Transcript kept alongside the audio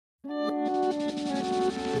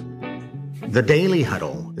The Daily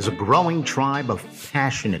Huddle is a growing tribe of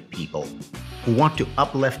passionate people who want to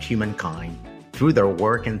uplift humankind through their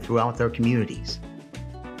work and throughout their communities.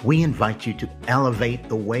 We invite you to elevate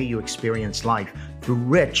the way you experience life through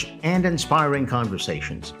rich and inspiring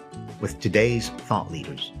conversations with today's thought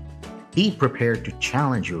leaders. Be prepared to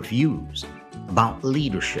challenge your views about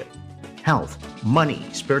leadership, health, money,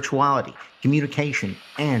 spirituality, communication,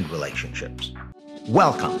 and relationships.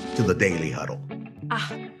 Welcome to the Daily Huddle.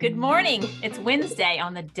 Good morning. It's Wednesday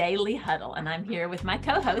on the Daily Huddle, and I'm here with my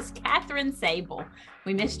co-host, Catherine Sable.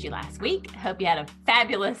 We missed you last week. Hope you had a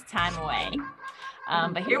fabulous time away.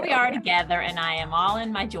 But here we are together, and I am all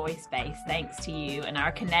in my joy space, thanks to you and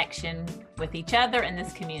our connection with each other in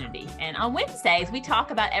this community. And on Wednesdays, we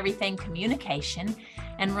talk about everything communication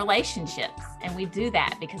and relationships. And we do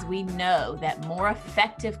that because we know that more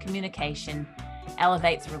effective communication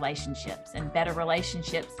elevates relationships, and better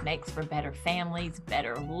relationships makes for better families,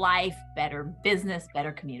 better life, better business,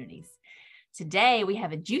 better communities. Today, we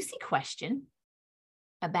have a juicy question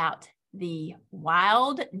about the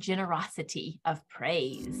wild generosity of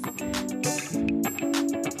praise.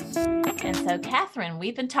 And so, Catherine,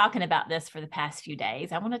 we've been talking about this for the past few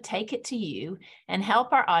days. I want to take it to you and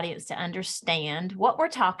help our audience to understand what we're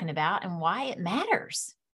talking about and why it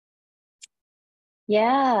matters.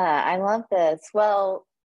 Yeah, I love this. Well,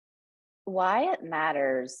 why it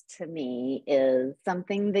matters to me is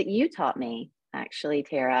something that you taught me, actually,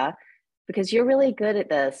 Tara, because you're really good at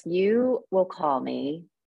this. You will call me.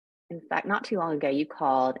 In fact, not too long ago, you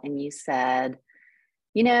called and you said,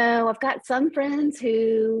 I've got some friends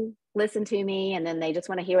who listen to me and then they just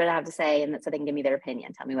want to hear what I have to say and so they can give me their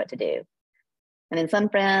opinion, tell me what to do. And then some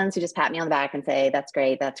friends who just pat me on the back and say, that's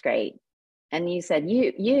great, that's great. And you said,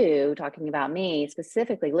 you talking about me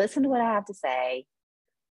specifically, listen to what I have to say,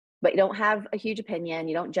 but you don't have a huge opinion.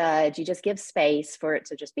 You don't judge. You just give space for it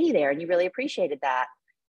to just be there. And you really appreciated that.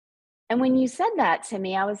 And when you said that to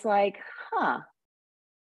me, I was like, I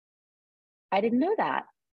didn't know that.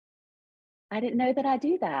 I didn't know that I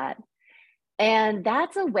do that. And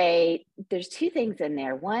that's a way, there's two things in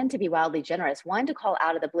there. One, to be wildly generous. One, to call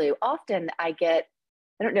out of the blue. Often I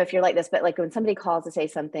don't know if you're like this, but like when somebody calls to say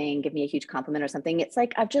something, give me a huge compliment or something, it's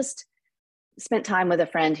like, I've just spent time with a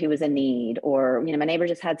friend who was in need, or, my neighbor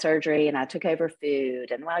just had surgery and I took over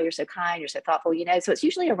food, and wow, you're so kind, you're so thoughtful, so it's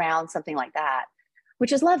usually around something like that,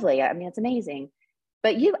 which is lovely. I mean, it's amazing.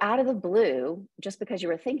 But you out of the blue, just because you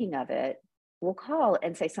were thinking of it, will call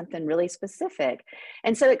and say something really specific.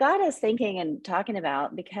 And so it got us thinking and talking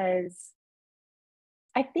about, because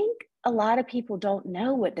I think a lot of people don't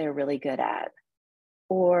know what they're really good at,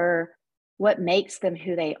 or what makes them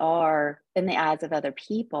who they are in the eyes of other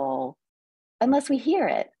people, unless we hear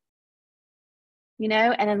it,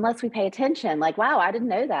 and unless we pay attention, like, wow, I didn't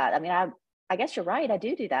know that. I mean, I guess you're right. I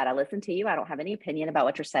do that. I listen to you. I don't have any opinion about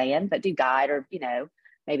what you're saying, but do guide, or,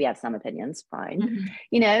 maybe I have some opinions, fine,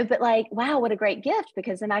 but like, wow, what a great gift,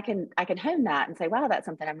 because then I can hone that and say, wow, that's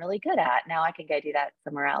something I'm really good at. Now I can go do that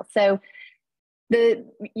somewhere else. So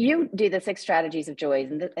you do the 6 strategies of joy,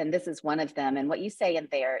 and this is one of them. And what you say in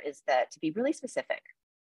there is that to be really specific.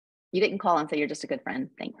 You didn't call and say, you're just a good friend.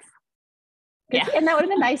 Thanks. Yeah. And that would have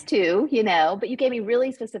been nice too, but you gave me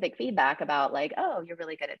really specific feedback about like, oh, you're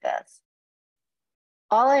really good at this.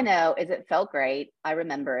 All I know is it felt great. I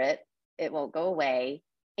remember it. It won't go away.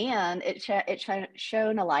 And it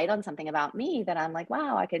shone a light on something about me that I'm like,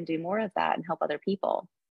 wow, I can do more of that and help other people.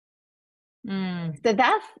 So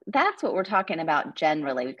that's what we're talking about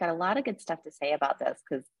generally. We've got a lot of good stuff to say about this,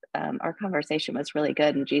 because our conversation was really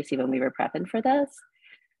good and juicy when we were prepping for this.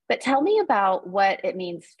 But tell me about what it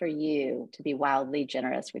means for you to be wildly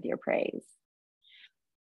generous with your praise.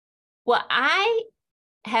 Well, I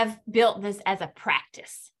have built this as a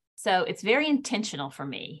practice, so it's very intentional for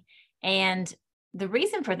me. And the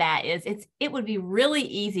reason for that is it would be really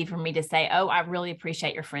easy for me to say, oh, I really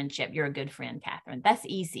appreciate your friendship. You're a good friend, Catherine. That's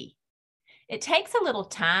easy. It takes a little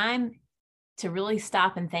time to really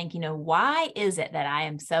stop and think, why is it that I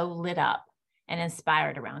am so lit up and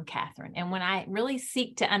inspired around Catherine? And when I really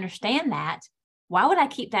seek to understand that, why would I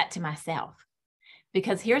keep that to myself?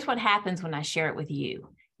 Because here's what happens when I share it with you.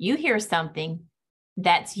 You hear something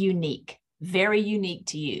that's unique, very unique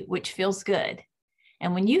to you, which feels good.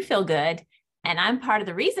 And when you feel good, and I'm part of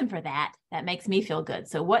the reason for that, that makes me feel good.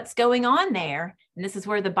 So what's going on there, and this is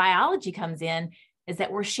where the biology comes in, is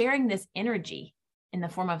that we're sharing this energy in the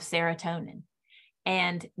form of serotonin.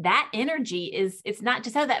 And that energy it's not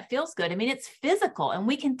just, oh, that feels good. I mean, it's physical, and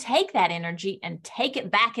we can take that energy and take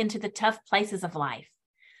it back into the tough places of life.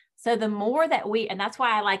 So the more that and that's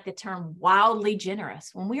why I like the term wildly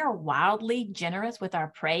generous. When we are wildly generous with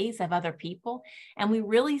our praise of other people, and we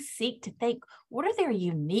really seek to think, what are their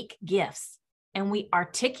unique gifts? And we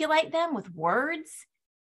articulate them with words,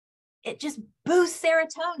 it just boosts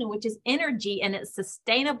serotonin, which is energy, and it's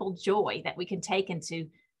sustainable joy that we can take into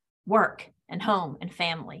work and home and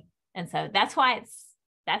family. And so that's why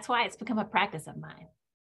it's become a practice of mine.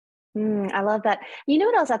 I love that. You know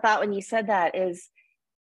what else I thought when you said that is,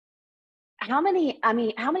 how many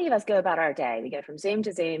of us go about our day? We go from Zoom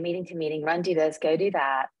to Zoom, meeting to meeting, run, do this, go do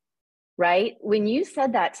that, right? When you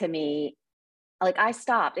said that to me, like I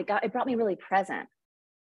stopped, it brought me really present,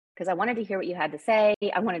 because I wanted to hear what you had to say.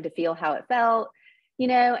 I wanted to feel how it felt,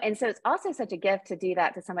 and so it's also such a gift to do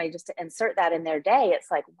that to somebody, just to insert that in their day. It's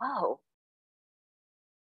like, whoa,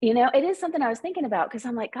 it is something I was thinking about, because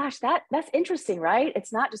I'm like, gosh, that's interesting, right?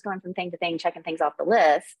 It's not just going from thing to thing, checking things off the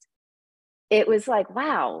list. It was like,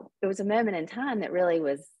 wow, it was a moment in time that really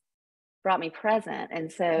brought me present.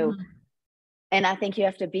 And so, and I think you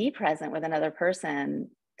have to be present with another person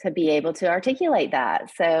to be able to articulate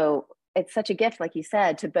that. So it's such a gift, like you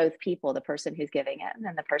said, to both people, the person who's giving it and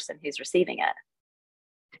then the person who's receiving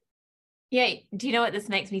it. Yeah. Do you know what this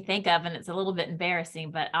makes me think of? And it's a little bit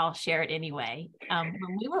embarrassing, but I'll share it anyway.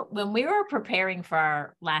 When we were preparing for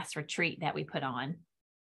our last retreat that we put on,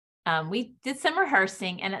 we did some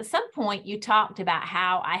rehearsing, and at some point you talked about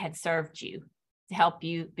how I had served you to help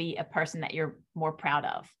you be a person that you're more proud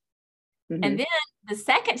of. Mm-hmm. And then the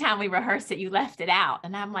second time we rehearsed it, you left it out.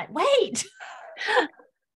 And I'm like, wait,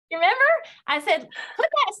 you remember? I said, put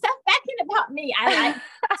that stuff back in about me.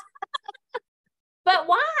 But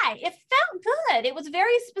why? It felt good. It was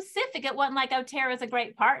very specific. It wasn't like, oh, Tara's a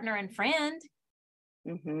great partner and friend.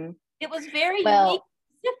 Mm-hmm. It was very unique,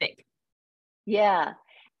 specific. Yeah.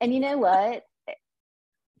 And you know what?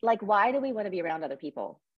 Like, why do we want to be around other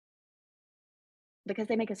people? Because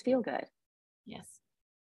they make us feel good. Yes.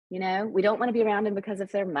 We don't want to be around them because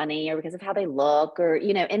of their money or because of how they look, or,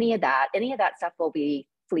 any of that stuff will be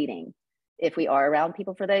fleeting if we are around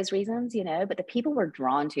people for those reasons, but the people we're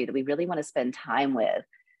drawn to, that we really want to spend time with,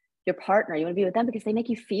 your partner, you want to be with them because they make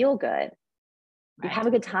you feel good. Right. You have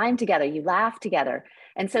a good time together, you laugh together.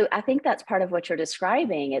 And so I think that's part of what you're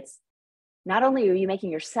describing. It's not only are you making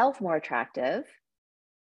yourself more attractive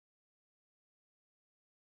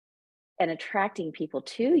and attracting people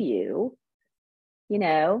to you,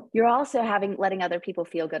 you're also letting other people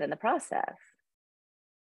feel good in the process.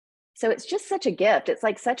 So it's just such a gift. It's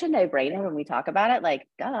like such a no-brainer when we talk about it, like,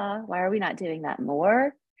 duh, why are we not doing that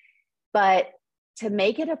more? But to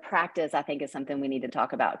make it a practice, I think, is something we need to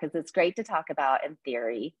talk about, because it's great to talk about in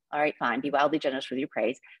theory. All right, fine, be wildly generous with your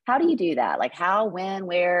praise. How do you do that? Like how, when,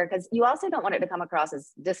 where? Because you also don't want it to come across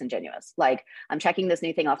as disingenuous. Like, I'm checking this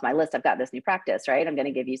new thing off my list. I've got this new practice, right? I'm going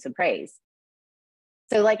to give you some praise.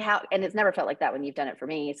 So like how, and it's never felt like that when you've done it for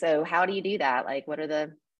me. So how do you do that? Like, what are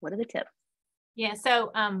the tips? Yeah.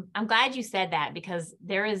 So I'm glad you said that, because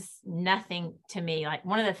there is nothing to me, like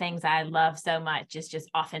one of the things I love so much is just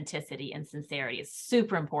authenticity and sincerity. It's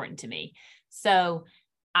super important to me. So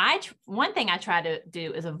one thing I try to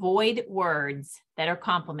do is avoid words that are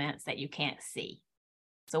compliments that you can't see.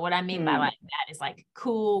 So what I mean by like that is like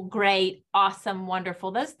cool, great, awesome,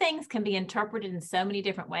 wonderful. Those things can be interpreted in so many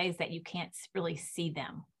different ways that you can't really see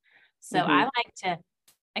them. So I like to,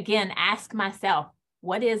 again, ask myself,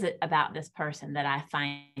 what is it about this person that I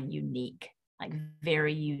find unique, like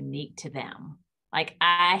very unique to them? Like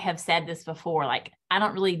I have said this before, like I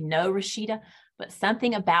don't really know Rashida, but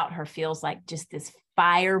something about her feels like just this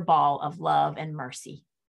fireball of love and mercy.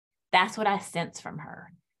 That's what I sense from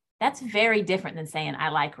her. That's very different than saying, I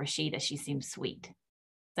like Rashida, she seems sweet.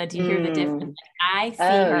 So do you hear the difference? I see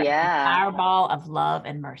her as a fireball of love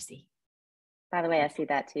and mercy. By the way, I see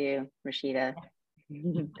that too, Rashida.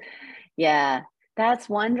 Yeah, that's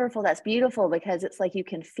wonderful. That's beautiful, because it's like you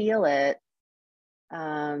can feel it.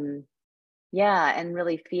 Yeah, and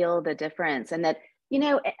really feel the difference. And that,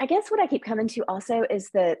 I guess what I keep coming to also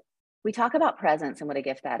is that we talk about presence and what a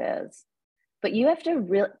gift that is. But you have to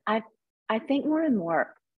really, I think more and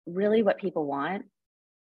more, really what people want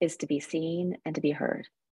is to be seen and to be heard.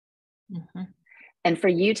 Mm-hmm. And for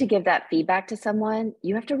you to give that feedback to someone,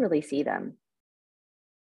 you have to really see them.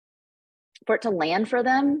 For it to land for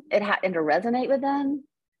them, and to resonate with them,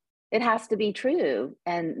 it has to be true.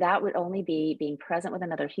 And that would only be being present with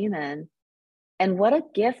another human. And what a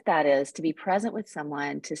gift that is, to be present with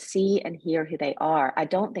someone, to see and hear who they are. I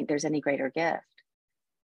don't think there's any greater gift.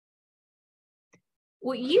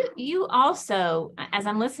 Well, you also, as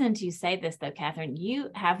I'm listening to you say this though, Catherine, you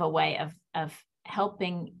have a way of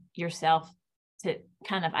helping yourself to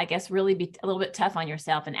kind of, I guess, really be a little bit tough on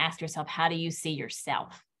yourself and ask yourself, how do you see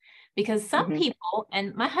yourself? Because some people,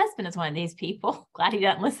 and my husband is one of these people, glad he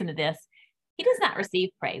doesn't listen to this, he does not receive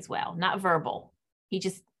praise well, not verbal.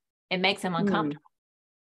 It makes him uncomfortable.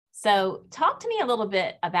 So talk to me a little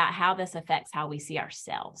bit about how this affects how we see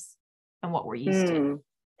ourselves and what we're used to.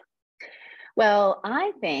 Well,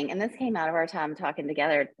 I think, and this came out of our time talking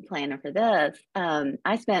together, planning for this,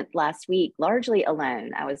 I spent last week largely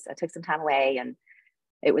alone. I took some time away, and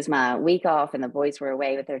it was my week off, and the boys were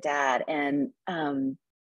away with their dad. And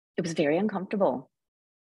it was very uncomfortable.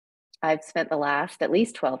 I've spent the last at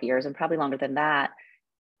least 12 years, and probably longer than that,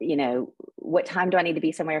 what time do I need to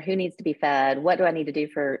be somewhere? Who needs to be fed? What do I need to do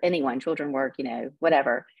for anyone, children, work,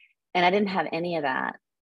 whatever. And I didn't have any of that.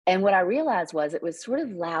 And what I realized was it was sort of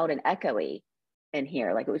loud and echoey in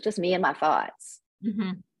here. Like it was just me and my thoughts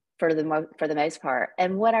for the most part.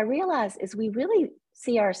 And what I realized is we really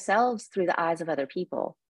see ourselves through the eyes of other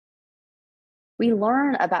people. We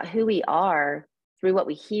learn about who we are through what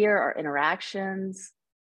we hear, our interactions.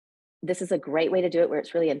 This is a great way to do it where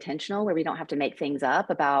it's really intentional, where we don't have to make things up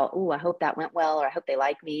about, oh, I hope that went well, or I hope they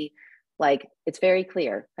like me. Like it's very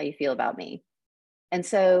clear how you feel about me. And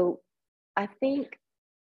so I think,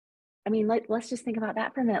 let's just think about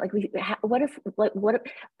that for a minute. Like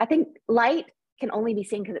I think light can only be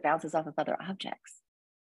seen because it bounces off of other objects.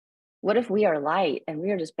 What if we are light and we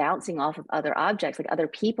are just bouncing off of other objects, like other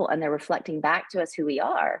people, and they're reflecting back to us who we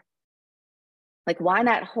are? Like, why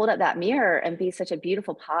not hold up that mirror and be such a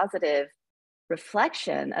beautiful, positive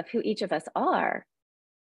reflection of who each of us are?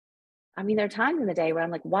 There are times in the day where I'm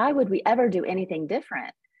like, why would we ever do anything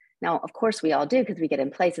different? Now, of course, we all do because we get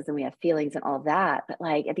in places and we have feelings and all of that. But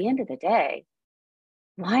like at the end of the day,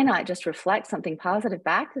 why not just reflect something positive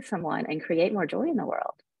back to someone and create more joy in the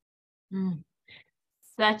world?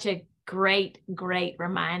 Such a great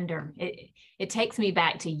reminder. It takes me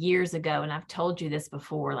back to years ago, and I've told you this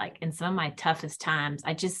before, like in some of my toughest times,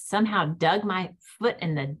 I just somehow dug my foot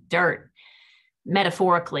in the dirt,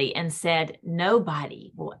 metaphorically, and said,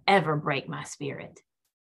 nobody will ever break my spirit.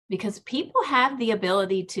 Because people have the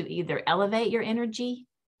ability to either elevate your energy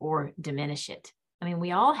or diminish it.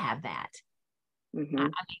 We all have that.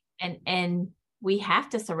 And we have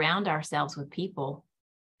to surround ourselves with people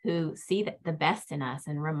who see the best in us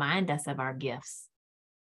and remind us of our gifts.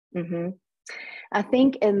 I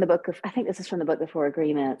think this is from the book, The Four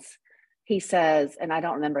Agreements. He says, and I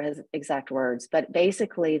don't remember his exact words, but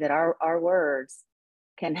basically that our words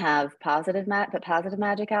can have positive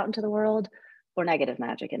magic out into the world, or negative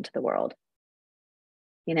magic into the world,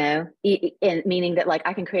 meaning that like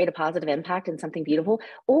I can create a positive impact in something beautiful,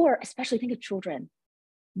 or especially think of children.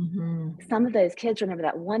 Some of those kids remember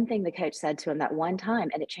that one thing the coach said to them that one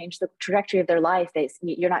time, and it changed the trajectory of their life.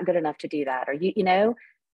 You're not good enough to do that. Or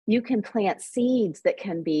you can plant seeds that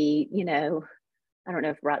can be, I don't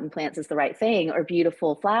know if rotten plants is the right thing, or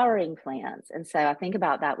beautiful flowering plants. And so I think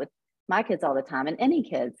about that with my kids all the time, and any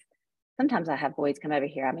kids. Sometimes I have boys come over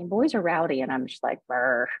here. Boys are rowdy and I'm just like,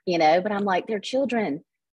 brr, but I'm like, they're children.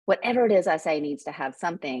 Whatever it is I say needs to have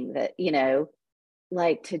something that,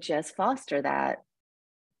 like to just foster that.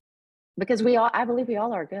 Because I believe we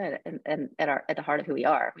all are good and at the heart of who we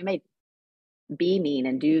are. We may be mean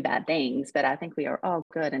and do bad things, but I think we are all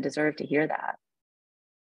good and deserve to hear that.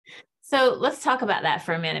 So let's talk about that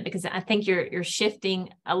for a minute, because I think you're shifting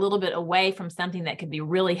a little bit away from something that could be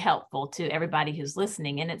really helpful to everybody who's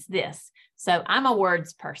listening. And it's this. So I'm a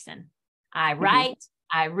words person. I write,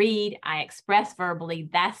 I read, I express verbally.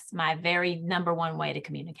 That's my very number one way to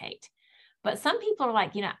communicate. But some people are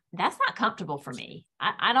like, that's not comfortable for me.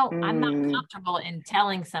 I'm not comfortable in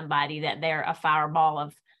telling somebody that they're a fireball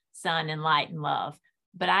of sun and light and love,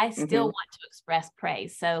 but I still want to express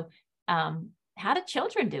praise. So, how do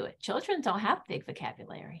children do it? Children don't have big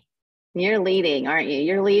vocabulary. You're leading, aren't you?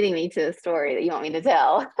 You're leading me to a story that you want me to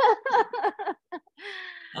tell.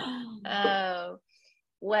 Oh,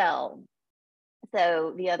 well,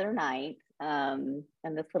 so the other night, and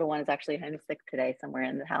this little one is actually homesick today somewhere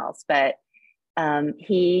in the house, but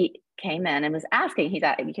he came in and was asking,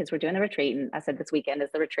 because we're doing the retreat, and I said this weekend is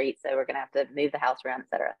the retreat, so we're going to have to move the house around,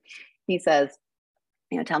 etc. He says,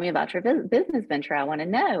 tell me about your business venture. I want to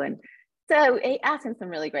know. And so he asked him some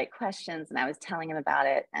really great questions, and I was telling him about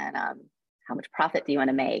it, and how much profit do you want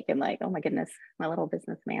to make? And like, oh my goodness, my little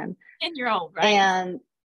businessman. 10-year-old, right? And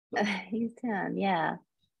he's 10, yeah.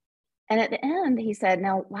 And at the end, he said,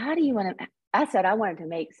 now, why do you want to? I said, I wanted to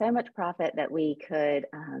make so much profit that we could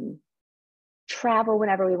travel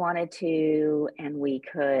whenever we wanted to, and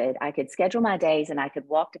I could schedule my days, and I could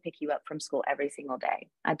walk to pick you up from school every single day.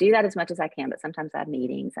 I do that as much as I can, but sometimes I have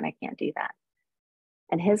meetings and I can't do that.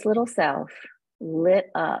 And his little self lit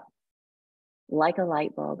up like a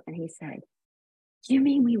light bulb. And he said, "You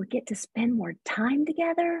mean we would get to spend more time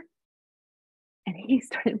together?" And he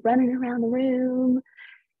started running around the room.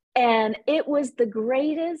 And it was the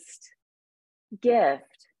greatest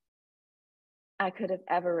gift I could have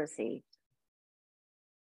ever received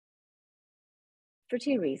for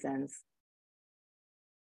two reasons.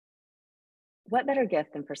 What better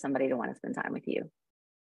gift than for somebody to want to spend time with you,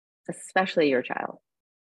 especially your child?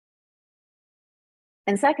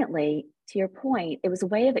 And secondly, to your point, it was a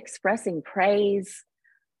way of expressing praise,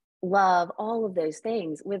 love, all of those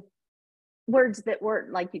things with words that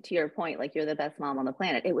weren't like, to your point, like you're the best mom on the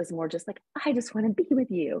planet. It was more just like, I just want to be with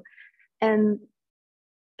you. And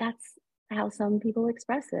that's how some people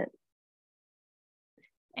express it.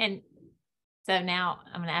 And so now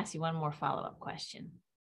I'm going to ask you one more follow-up question.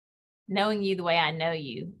 Knowing you the way I know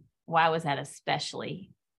you, why was that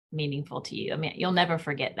especially meaningful to you? I mean, you'll never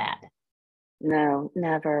forget that. No,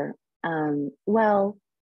 never. Well,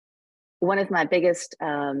 one of my biggest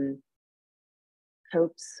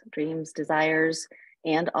hopes, dreams, desires,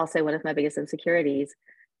 and also one of my biggest insecurities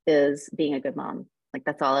is being a good mom. Like,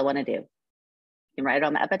 that's all I want to do. You can write it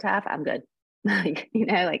on the epitaph, I'm good. Like,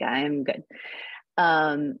 like I am good.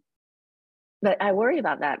 But I worry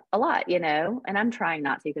about that a lot, and I'm trying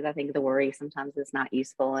not to, because I think the worry sometimes is not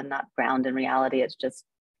useful and not grounded in reality. It's just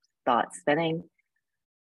thoughts spinning.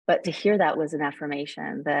 But to hear that was an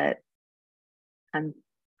affirmation that I'm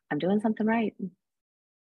doing something right.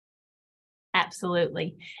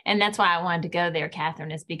 Absolutely. And that's why I wanted to go there,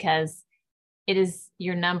 Catherine, is because it is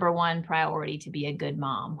your number one priority to be a good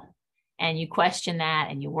mom. And you question that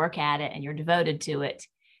and you work at it and you're devoted to it.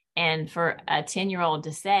 And for a 10-year-old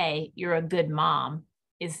to say you're a good mom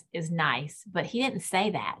is nice, but he didn't say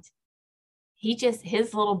that.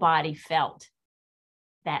 His little body felt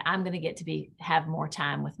that I'm going to get to have more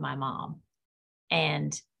time with my mom.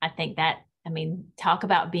 And I think that, talk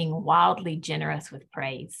about being wildly generous with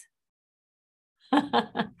praise.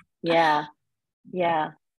 Yeah.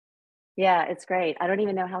 It's great. I don't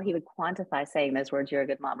even know how he would quantify saying those words, "You're a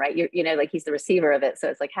good mom," right? You're like, he's the receiver of it. So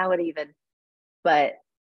it's like, how would he even,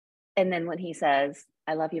 and then when he says,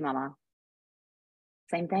 "I love you, mama,"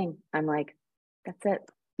 same thing. I'm like, that's it.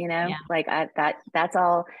 Yeah. Like that's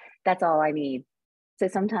all I need. So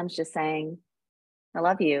sometimes just saying, "I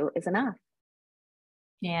love you," is enough.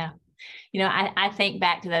 Yeah. I think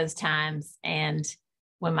back to those times and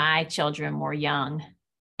when my children were young,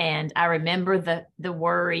 and I remember the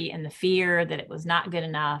worry and the fear that it was not good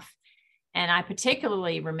enough. And I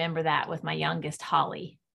particularly remember that with my youngest,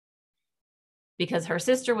 Holly, because her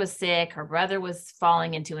sister was sick, her brother was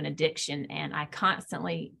falling into an addiction, and I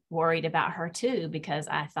constantly worried about her too, because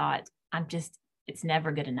I thought, it's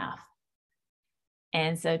never good enough.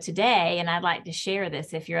 And so today, and I'd like to share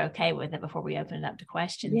this if you're okay with it before we open it up to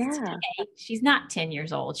questions. Yeah. Today, she's not 10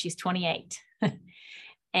 years old, she's 28.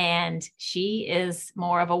 And she is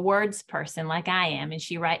more of a words person like I am. And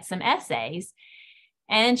she writes some essays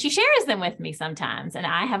and she shares them with me sometimes. And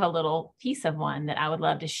I have a little piece of one that I would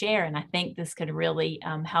love to share. And I think this could really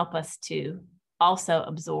help us to also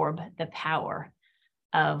absorb the power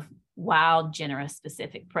of wild, generous,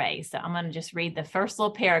 specific praise. So I'm going to just read the first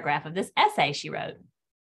little paragraph of this essay she wrote.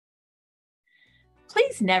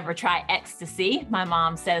 "Please never try ecstasy," my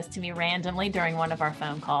mom says to me randomly during one of our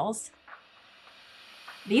phone calls.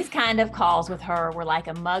 These kind of calls with her were like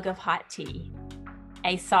a mug of hot tea,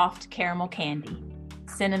 a soft caramel candy,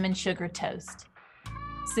 cinnamon sugar toast.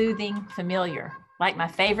 Soothing, familiar, like my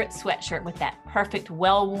favorite sweatshirt with that perfect,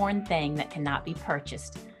 well-worn thing that cannot be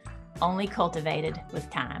purchased, only cultivated with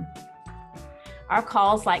time. Our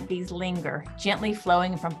calls like these linger, gently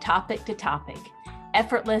flowing from topic to topic,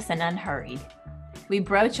 effortless and unhurried. We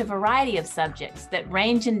broach a variety of subjects that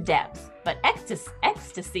range in depth, but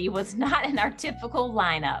ecstasy was not in our typical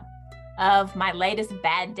lineup of my latest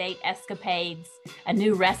bad date escapades, a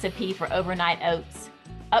new recipe for overnight oats,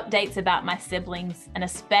 updates about my siblings, and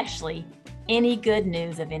especially any good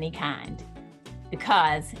news of any kind,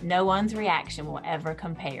 because no one's reaction will ever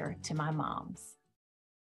compare to my mom's.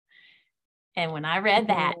 And when I read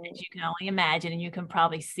that, as you can only imagine, and you can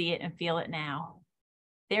probably see it and feel it now,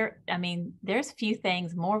 there's few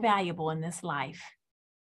things more valuable in this life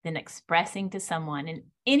than expressing to someone in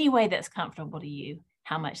any way that's comfortable to you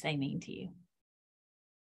how much they mean to you.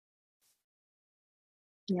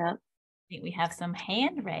 Yeah. I think we have some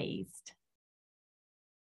hand raised.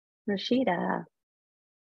 Rashida.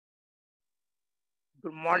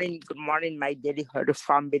 Good morning, my daily herd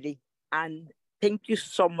family. And thank you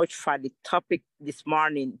so much for the topic this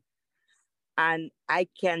morning. And I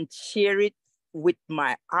can share it with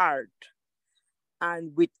my heart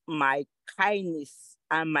and with my kindness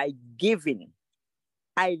and my giving.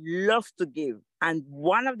 I love to give. And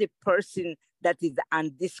one of the person that is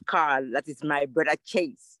on this call, that is my brother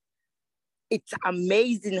Chase. It's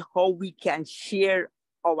amazing how we can share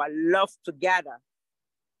our love together.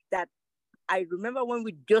 That I remember when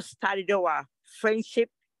we just started our friendship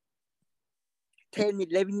 10,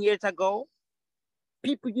 11 years ago,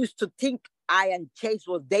 people used to think I and Chase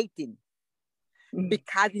was dating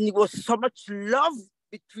because it was so much love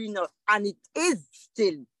between us, and it is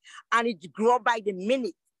still, and it grew by the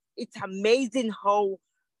minute. It's amazing how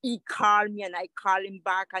he called me and I call him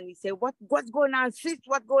back, and he said, what's going on, sis?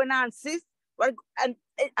 What's going on, sis? And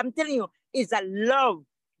I'm telling you, it's a love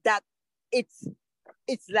that it's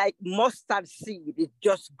like mustard seed. It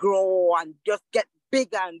just grow and just get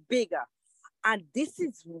bigger and bigger. And this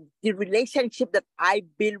is the relationship that I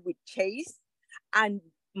build with Chase. And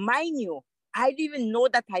mind you, I didn't even know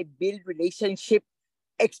that I build relationship,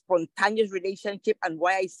 a spontaneous relationship. And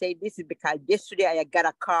why I say this is because yesterday I got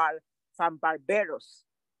a call from Barbados.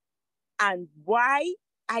 And why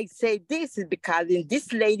I say this is because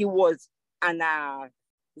this lady was on a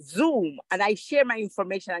Zoom, and I share my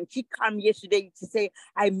information, and she called me yesterday to say,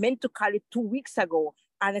 I meant to call it 2 weeks ago.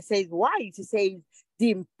 And I said, why? She says,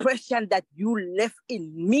 the impression that you left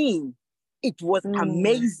in me, it was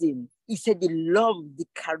amazing. He said, the love, the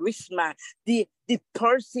charisma, the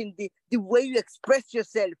person, the way you express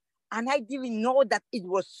yourself. And I didn't know that it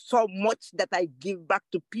was so much that I give back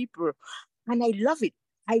to people. And I love it.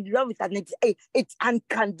 I love it, and it's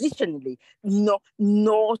unconditionally, no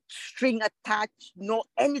string attached, no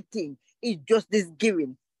anything. It's just this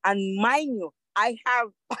giving. And mind you, I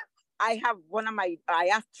have I have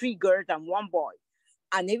 3 girls and 1 boy,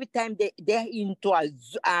 and every time they're into a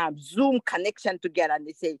Zoom connection together, and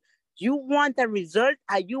they say, "You want a result?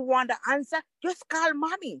 Or you want an answer? Just call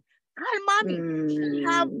mommy. Call mommy.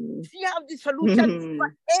 She have the solution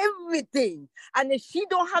for everything. And if she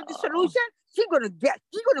don't have the solution, she's gonna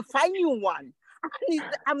find you one." And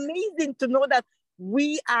it's amazing to know that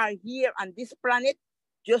we are here on this planet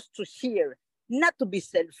just to share, not to be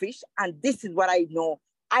selfish. And this is what I know.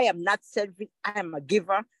 I am not selfish. I am a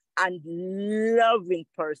giver and loving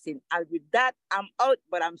person. And with that, I'm out,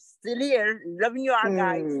 but I'm still here, loving you all,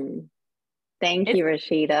 guys. Thank you,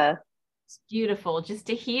 Rashida. It's beautiful just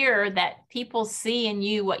to hear that people see in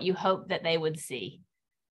you what you hope that they would see.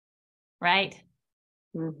 Right?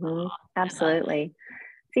 Absolutely.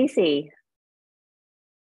 Cece.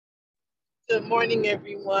 Good morning,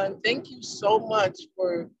 everyone. Thank you so much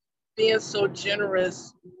for being so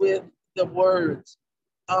generous with the words.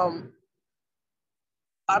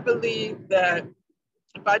 I believe that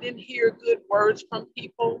if I didn't hear good words from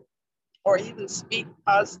people or even speak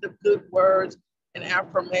positive good words and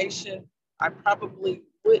affirmation, I probably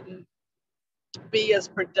wouldn't be as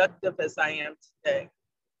productive as I am today.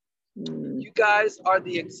 You guys are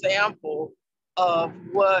the example of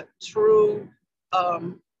what true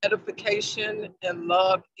edification and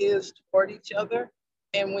love is toward each other.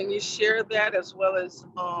 And when you share that, as well as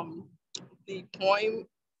the poem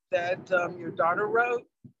that your daughter wrote,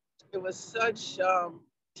 it was such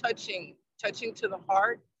touching to the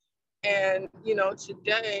heart. And, you know,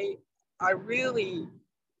 today I really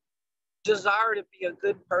desire to be a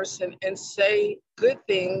good person and say good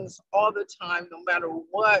things all the time, no matter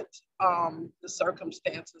what the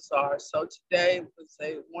circumstances are. So today was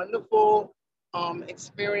a wonderful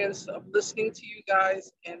experience of listening to you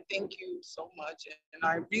guys, and thank you so much. And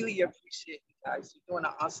I really appreciate you guys. You're doing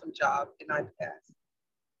an awesome job, and I pass.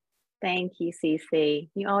 Thank you, Cece.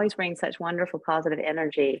 You always bring such wonderful, positive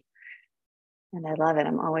energy. And I love it.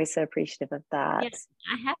 I'm always so appreciative of that. Yes,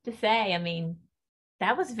 I have to say, I mean,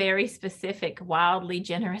 that was very specific, wildly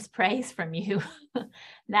generous praise from you.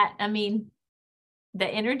 I mean, the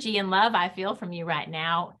energy and love I feel from you right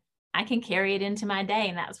now, I can carry it into my day.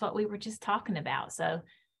 And that's what we were just talking about. So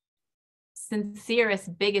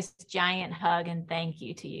sincerest, biggest, giant hug and thank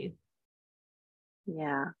you to you.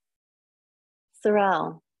 Yeah.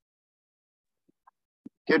 Sorrel.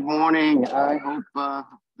 Good morning. I hope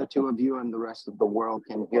the two of you and the rest of the world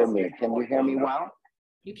can hear me. Can you hear me well?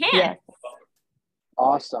 You can. Yes.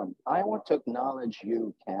 Awesome. I want to acknowledge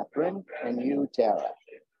you, Catherine, and you, Tara,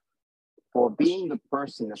 for being the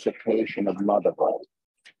personification of motherhood.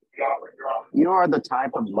 You are the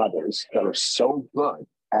type of mothers that are so good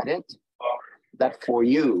at it that for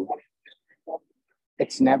you,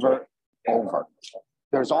 it's never over.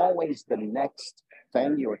 There's always the next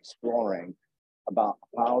thing you're exploring about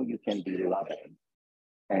how you can be loving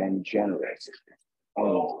and generous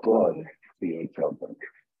and good to your children.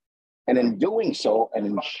 And in doing so and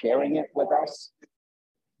in sharing it with us,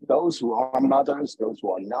 those who are mothers, those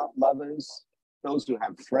who are not mothers, those who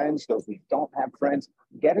have friends, those who don't have friends,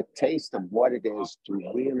 get a taste of what it is to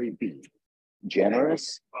really be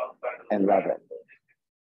generous and loving.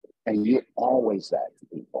 And you're always that to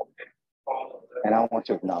people. And I want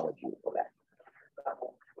to acknowledge you for that.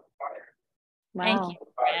 Wow. Thank you.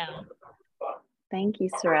 Yeah. Thank you,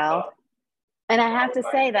 Sorrel. And I have to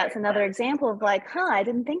say, that's another example of like, I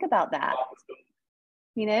didn't think about that.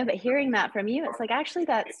 You know, but hearing that from you, it's like, actually,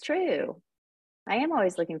 that's true. I am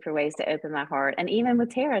always looking for ways to open my heart. And even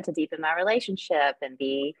with Tara, to deepen my relationship and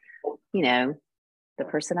be, you know, the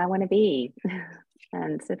person I want to be.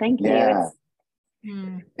 And so thank you. Yeah.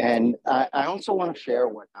 And I also want to share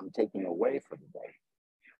what I'm taking away from today.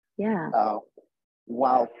 Yeah.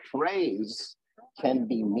 While praise can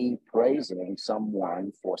be me praising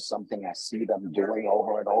someone for something I see them doing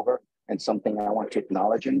over and over and something I want to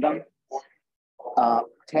acknowledge in them.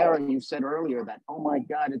 Tara, you said earlier that, oh my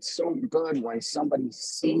God, it's so good when somebody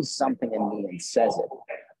sees something in me and says it.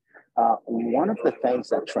 One of the things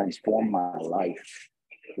that transformed my life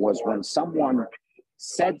was when someone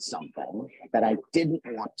said something that I didn't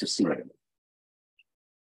want to see them.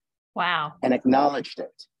 Wow. And acknowledged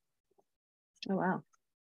it. Oh, wow.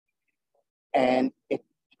 And it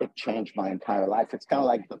changed my entire life. It's kind of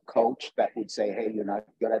like the coach that would say, hey, you're not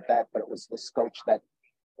good at that. But it was this coach that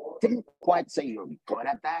didn't quite say you're good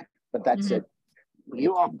at that, but that's it.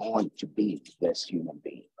 You are born to be this human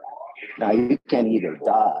being. Now, you can either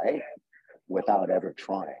die without ever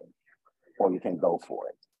trying, or you can go for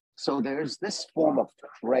it. So there's this form of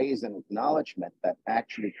praise and acknowledgement that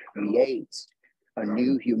actually creates a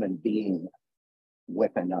new human being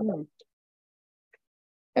with another.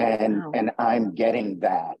 And I'm getting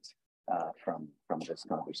that from this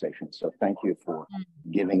conversation. So thank you for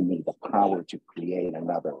giving me the power to create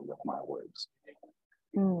another with my words.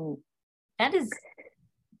 That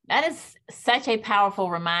is such a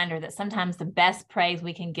powerful reminder that sometimes the best praise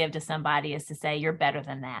we can give to somebody is to say, you're better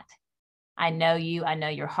than that. I know you, I know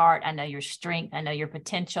your heart, I know your strength, I know your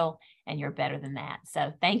potential, and you're better than that.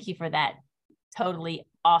 So thank you for that totally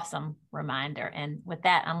awesome reminder. And with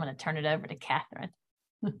that, I'm going to turn it over to Catherine.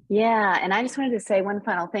 Yeah. And I just wanted to say one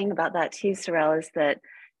final thing about that too, Sorrel, is that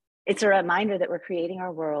it's a reminder that we're creating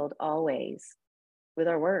our world always with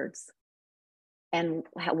our words. And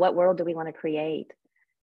what world do we want to create?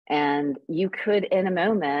 And you could, in a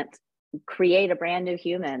moment, create a brand new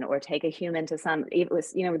human or take a human to some, it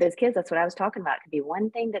was, you know, with those kids, that's what I was talking about. It could be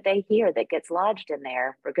one thing that they hear that gets lodged in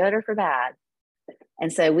there for good or for bad.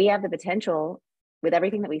 And so we have the potential with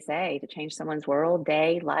everything that we say to change someone's world,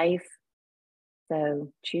 day, life.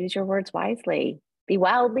 So choose your words wisely. Be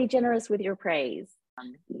wildly generous with your praise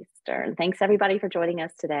on Easter. Thanks everybody for joining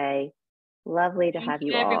us today. Lovely to have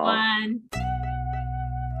you all. Everyone.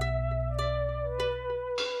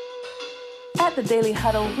 At the Daily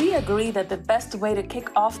Huddle, we agree that the best way to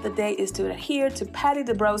kick off the day is to adhere to Patty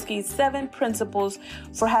Dabrowski's 7 principles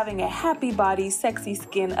for having a happy body, sexy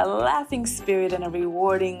skin, a laughing spirit, and a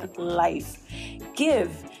rewarding life.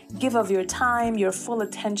 Give of your time, your full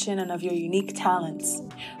attention, and of your unique talents.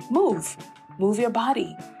 Move your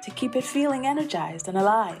body to keep it feeling energized and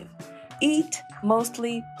alive. Eat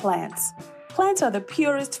mostly plants. Plants are the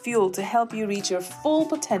purest fuel to help you reach your full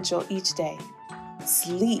potential each day.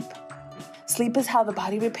 Sleep. Sleep is how the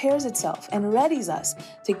body repairs itself and readies us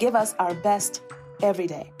to give us our best every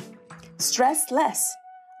day. Stress less.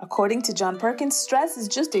 According to John Perkins, stress is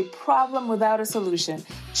just a problem without a solution.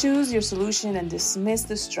 Choose your solution and dismiss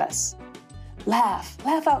the stress. Laugh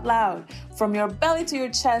out loud. From your belly to your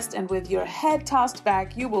chest and with your head tossed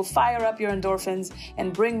back, you will fire up your endorphins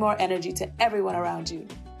and bring more energy to everyone around you.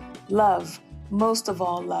 Love, most of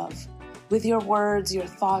all love. With your words, your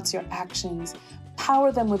thoughts, your actions,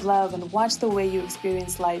 power them with love and watch the way you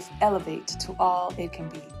experience life elevate to all it can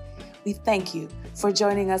be. We thank you for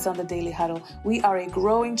joining us on the Daily Huddle. We are a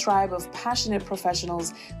growing tribe of passionate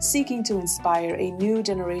professionals seeking to inspire a new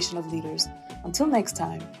generation of leaders. Until next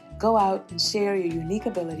time, go out and share your unique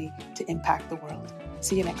ability to impact the world.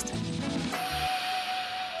 See you next time.